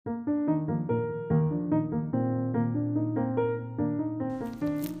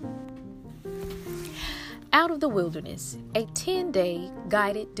Out of the Wilderness, a 10-day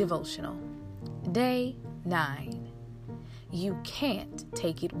guided devotional. Day 9. You can't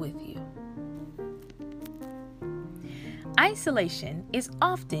take it with you. Isolation is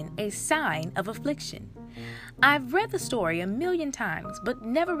often a sign of affliction. I've read the story a million times, but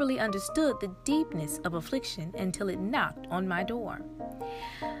never really understood the deepness of affliction until it knocked on my door.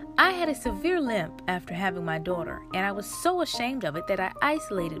 I had a severe limp after having my daughter, and I was so ashamed of it that I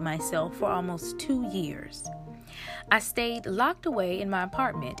isolated myself for almost 2 years. I stayed locked away in my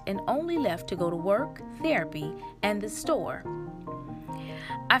apartment and only left to go to work, therapy, and the store.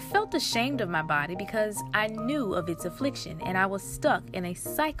 I felt ashamed of my body because I knew of its affliction, and I was stuck in a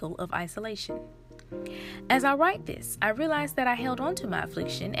cycle of isolation. As I write this, I realized that I held on to my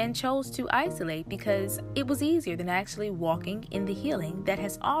affliction and chose to isolate because it was easier than actually walking in the healing that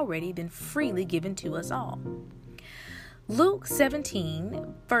has already been freely given to us all. Luke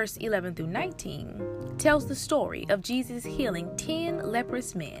 17, verse 11 through 19, tells the story of Jesus healing 10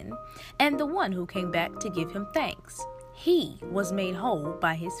 leprous men and the one who came back to give him thanks. He was made whole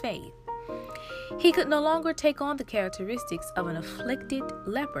by his faith. He could no longer take on the characteristics of an afflicted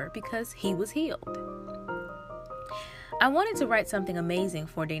leper because he was healed. I wanted to write something amazing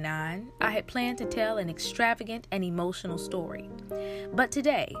for Day 9. I had planned to tell an extravagant and emotional story. But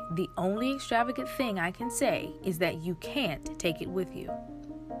today, the only extravagant thing I can say is that you can't take it with you.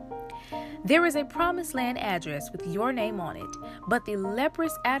 There is a promised land address with your name on it, but the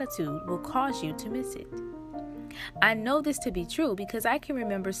leprous attitude will cause you to miss it. I know this to be true because I can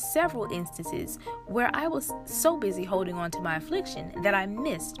remember several instances where I was so busy holding on to my affliction that I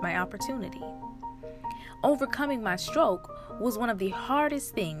missed my opportunity. Overcoming my stroke was one of the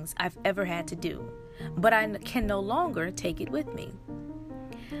hardest things I've ever had to do, but I can no longer take it with me.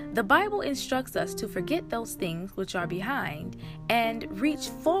 The Bible instructs us to forget those things which are behind and reach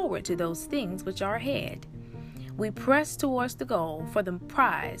forward to those things which are ahead. We press towards the goal for the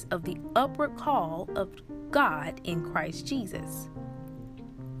prize of the upward call of God in Christ Jesus.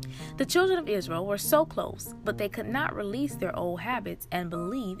 The children of Israel were so close, but they could not release their old habits and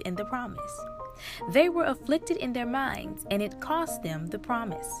believe in the promise. They were afflicted in their minds, and it cost them the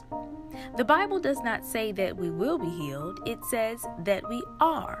promise. The Bible does not say that we will be healed. It says that we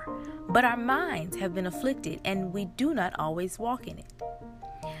are, but our minds have been afflicted, and we do not always walk in it.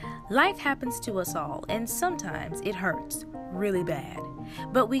 Life happens to us all, and sometimes it hurts really bad,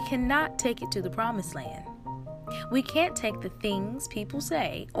 but we cannot take it to the promised land. We can't take the things people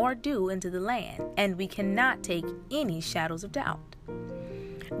say or do into the land, and we cannot take any shadows of doubt.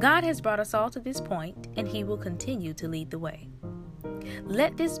 God has brought us all to this point, and He will continue to lead the way.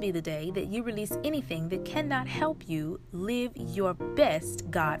 Let this be the day that you release anything that cannot help you live your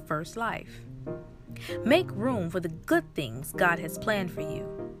best God-first life. Make room for the good things God has planned for you.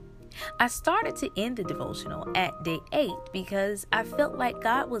 I started to end the devotional at day 8 because I felt like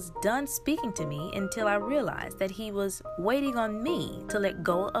God was done speaking to me until I realized that He was waiting on me to let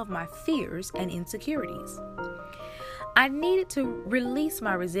go of my fears and insecurities. I needed to release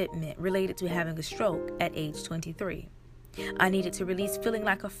my resentment related to having a stroke at age 23. I needed to release feeling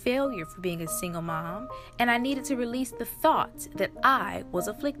like a failure for being a single mom, and I needed to release the thought that I was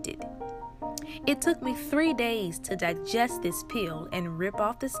afflicted. It took me 3 days to digest this pill and rip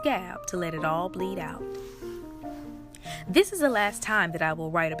off the scab to let it all bleed out. This is the last time that I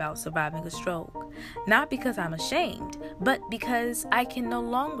will write about surviving a stroke, not because I'm ashamed, but because I can no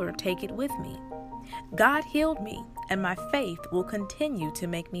longer take it with me. God healed me, and my faith will continue to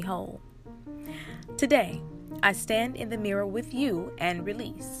make me whole. Today, I stand in the mirror with you and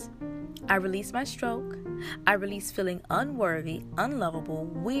release. I release my stroke. I release feeling unworthy, unlovable,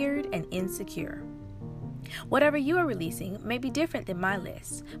 weird, and insecure. Whatever you are releasing may be different than my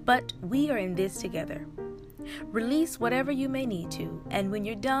list, but we are in this together. Release whatever you may need to, and when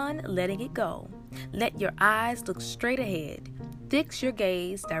you're done letting it go, let your eyes look straight ahead. Fix your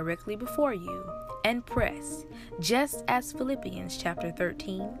gaze directly before you and press, just as Philippians chapter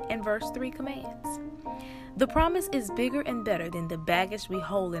 13 and verse 3 commands. The promise is bigger and better than the baggage we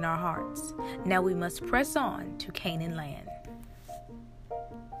hold in our hearts. Now we must press on to Canaan land.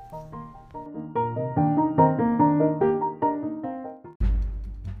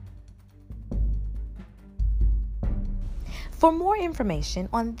 For more information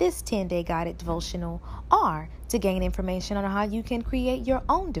on this 10-day guided devotional or to gain information on how you can create your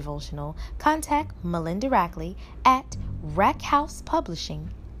own devotional, contact Melinda Rackley at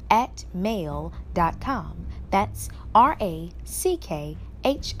rackhouse.publishing@mail.com. That's RACKHOUSE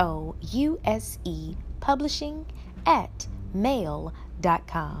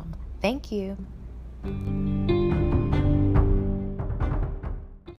publishing@mail.com. Thank you.